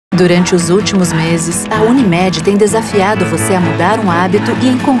Durante os últimos meses, a Unimed tem desafiado você a mudar um hábito e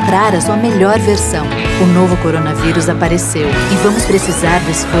encontrar a sua melhor versão. O novo coronavírus apareceu e vamos precisar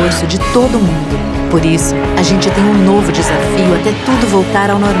do esforço de todo mundo. Por isso, a gente tem um novo desafio até tudo voltar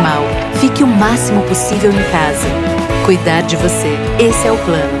ao normal. Fique o máximo possível em casa. Cuidar de você. Esse é o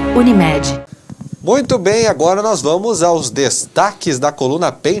plano. Unimed. Muito bem, agora nós vamos aos destaques da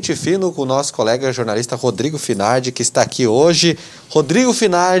coluna Pente e Fino com o nosso colega jornalista Rodrigo Finardi, que está aqui hoje. Rodrigo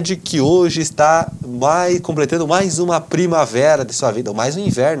Finardi, que hoje está completando mais uma primavera de sua vida, ou mais um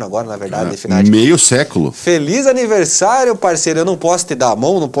inverno agora, na verdade, Finardi. Meio século. Feliz aniversário, parceiro. Eu não posso te dar a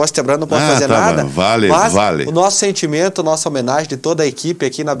mão, não posso te abraçar, não posso fazer nada. Vale. O nosso sentimento, nossa homenagem de toda a equipe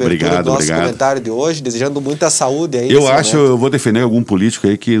aqui na abertura do nosso comentário de hoje, desejando muita saúde aí. Eu vou defender algum político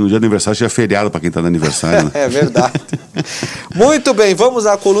aí que no dia do aniversário seja feriado para quem está no aniversário. Né? É verdade. Muito bem, vamos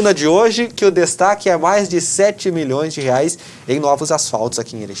à coluna de hoje, que o destaque é mais de 7 milhões de reais em novos asfaltos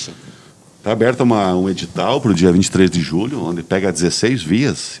aqui em Erechim. Está aberto um edital para o dia 23 de julho, onde pega 16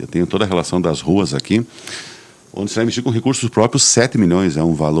 vias, eu tenho toda a relação das ruas aqui, onde se vai investir com recursos próprios 7 milhões, é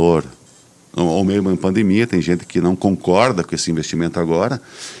um valor, ou mesmo em pandemia, tem gente que não concorda com esse investimento agora,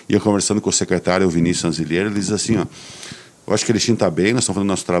 e eu conversando com o secretário, o Vinícius Anzilheiro, ele diz assim, ó, eu acho que Erechim está bem, nós estamos fazendo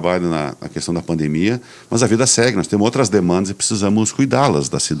nosso trabalho na questão da pandemia, mas a vida segue, nós temos outras demandas e precisamos cuidá-las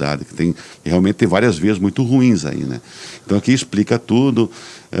da cidade, que realmente tem várias vias muito ruins aí, né? Então aqui explica tudo.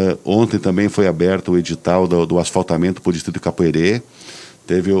 Ontem também foi aberto o edital do asfaltamento para o distrito de Capoeirê,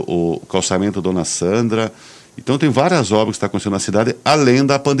 teve o calçamento Dona Sandra, então tem várias obras que estão acontecendo na cidade, além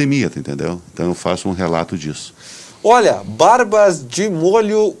da pandemia, tá, entendeu? Então eu faço um relato disso. Olha, barbas de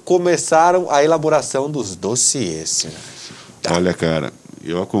molho começaram a elaboração dos dossiês. Tá. Olha, cara,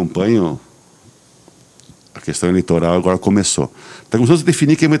 eu acompanho a questão eleitoral, agora começou. Está começando a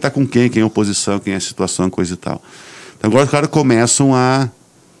definir quem vai estar com quem é oposição, quem é situação, coisa e tal. Então agora os caras começam a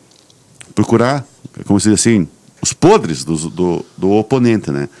procurar, como se diz assim, os podres do oponente,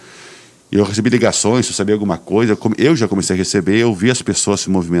 né? E eu recebi ligações, se eu sabia alguma coisa, eu já comecei a receber, eu vi as pessoas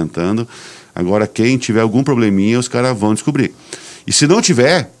se movimentando. Agora quem tiver algum probleminha, os caras vão descobrir. E se não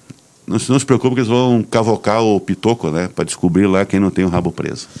tiver, não se preocupe que eles vão cavocar o pitoco, né, para descobrir lá quem não tem o rabo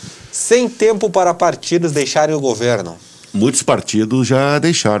preso. Sem tempo para partidos deixarem o governo. Muitos partidos já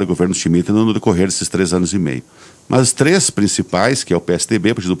deixaram o governo Schmidt no decorrer desses 3 anos e meio. Mas os 3 principais, que é o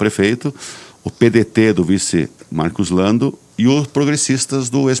PSDB, partido do prefeito, o PDT do vice Marcos Lando e os progressistas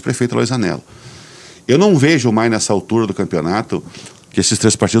do ex-prefeito Lois Anello. Eu não vejo mais nessa altura do campeonato que esses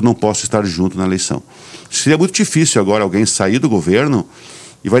 3 partidos não possam estar juntos na eleição. Seria muito difícil agora alguém sair do governo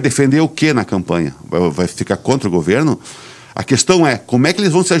e vai defender o que na campanha? Vai ficar contra o governo? A questão é, como é que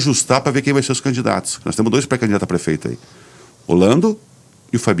eles vão se ajustar para ver quem vai ser os candidatos? Nós temos 2 pré-candidatos a prefeito aí, o Lando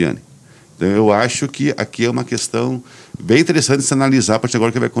e o Fabiani. Então eu acho que aqui é uma questão bem interessante de se analisar a partir de agora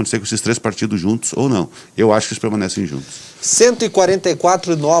o que vai acontecer com esses 3 partidos juntos ou não. Eu acho que eles permanecem juntos.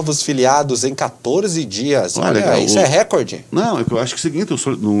 144 novos filiados em 14 dias. Olha, isso é recorde. Não, eu acho que é o seguinte,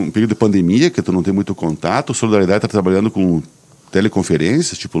 num período de pandemia, que tu não tem muito contato, o Solidariedade está trabalhando com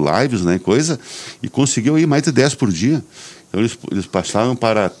teleconferências, tipo lives, né, coisa, e conseguiu ir mais de 10 por dia. Então eles passaram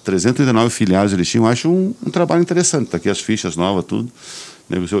para 339 filiados, eles tinham, eu acho um trabalho interessante, tá aqui as fichas novas, tudo.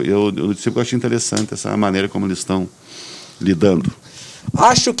 Eu sempre achei interessante essa maneira como eles estão lidando.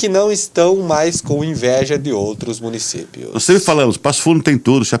 Acho que não estão mais com inveja de outros municípios. Nós sempre falamos, Passo Fundo tem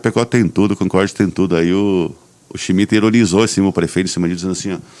tudo, Chapecó tem tudo, Concórdia tem tudo. Aí o Schmidt ironizou assim, o prefeito, em cima disso, dizendo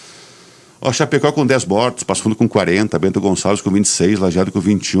assim, ó, Chapecó com 10 mortos, Passo Fundo com 40, Bento Gonçalves com 26, Lajeado com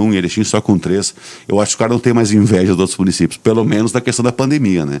 21 e Erechim só com 3. Eu acho que o cara não tem mais inveja dos outros municípios, pelo menos da questão da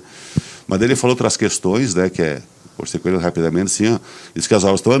pandemia, né? Mas ele falou outras questões, né, que é, por ser com ele rapidamente, assim, ó, diz que as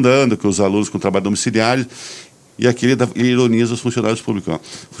aulas estão andando, que os alunos com trabalho domiciliário, e aqui ele ironiza os funcionários públicos. Ó.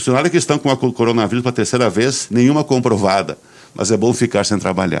 Funcionários que estão com o coronavírus pela 3ª vez, nenhuma comprovada, mas é bom ficar sem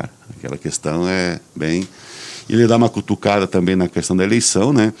trabalhar. Aquela questão é bem... E ele dá uma cutucada também na questão da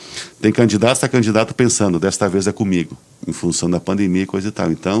eleição, né? Tem candidato, está candidato pensando, desta vez é comigo, em função da pandemia e coisa e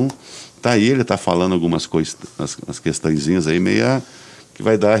tal. Então, tá aí, ele está falando algumas coisas, as questõezinhas aí, meia que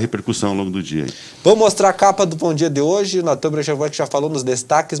vai dar repercussão ao longo do dia. Aí. Vamos mostrar a capa do Bom Dia de hoje. Na Tâmara já falou nos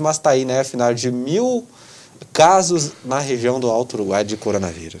destaques, mas tá aí, né? Final de 1000 casos na região do Alto Uruguai de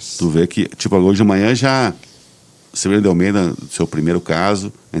coronavírus. Tu vê que, tipo, hoje de manhã já... Severino de Almeida, seu primeiro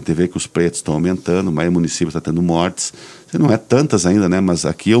caso, a gente vê que os pretos estão aumentando, mais município está tendo mortes. Não é tantas ainda, né? Mas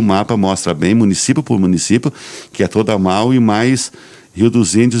aqui o mapa mostra bem, município por município, que é toda mal, e mais Rio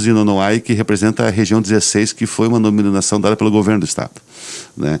dos Índios e Nonoai, que representa a região 16, que foi uma denominação dada pelo governo do estado,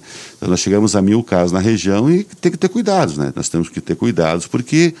 né? Então nós chegamos a 1000 casos na região e tem que ter cuidados, né? Nós temos que ter cuidados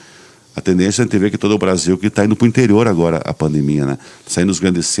porque A tendência é a gente ver que todo o Brasil que está indo para o interior agora a pandemia, né? Saindo dos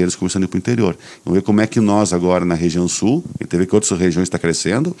grandes centros, começando a ir para o interior. Vamos ver como é que nós agora na região sul, a gente vê que outras regiões estão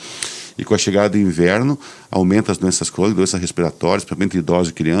crescendo, e com a chegada do inverno, aumenta as doenças crônicas, doenças respiratórias, principalmente idosos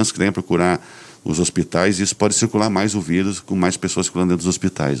e crianças que vêm procurar os hospitais, e isso pode circular mais o vírus com mais pessoas circulando dentro dos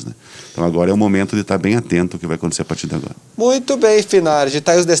hospitais, né? Então agora é o momento de estar bem atento ao que vai acontecer a partir de agora. Muito bem, Finardi.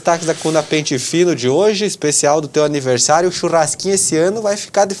 Está aí os destaques da Coluna Pente Fino de hoje, especial do teu aniversário. O churrasquinho esse ano vai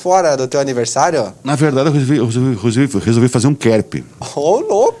ficar de fora do teu aniversário, ó. Na verdade, eu resolvi fazer um kerp. Ô,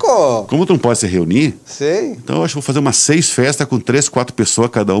 louco! Como tu não pode se reunir, Sei. então eu acho que vou fazer umas 6 festas com 3, 4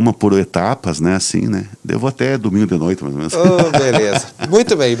 pessoas, cada uma por etapas, né? Assim, né? Eu vou até domingo de noite, mais ou menos. Oh, beleza.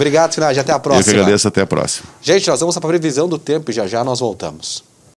 Muito bem. Obrigado, Finardi. Até a próxima. Eu que agradeço, até a próxima. Gente, nós vamos para a previsão do tempo e já já nós voltamos.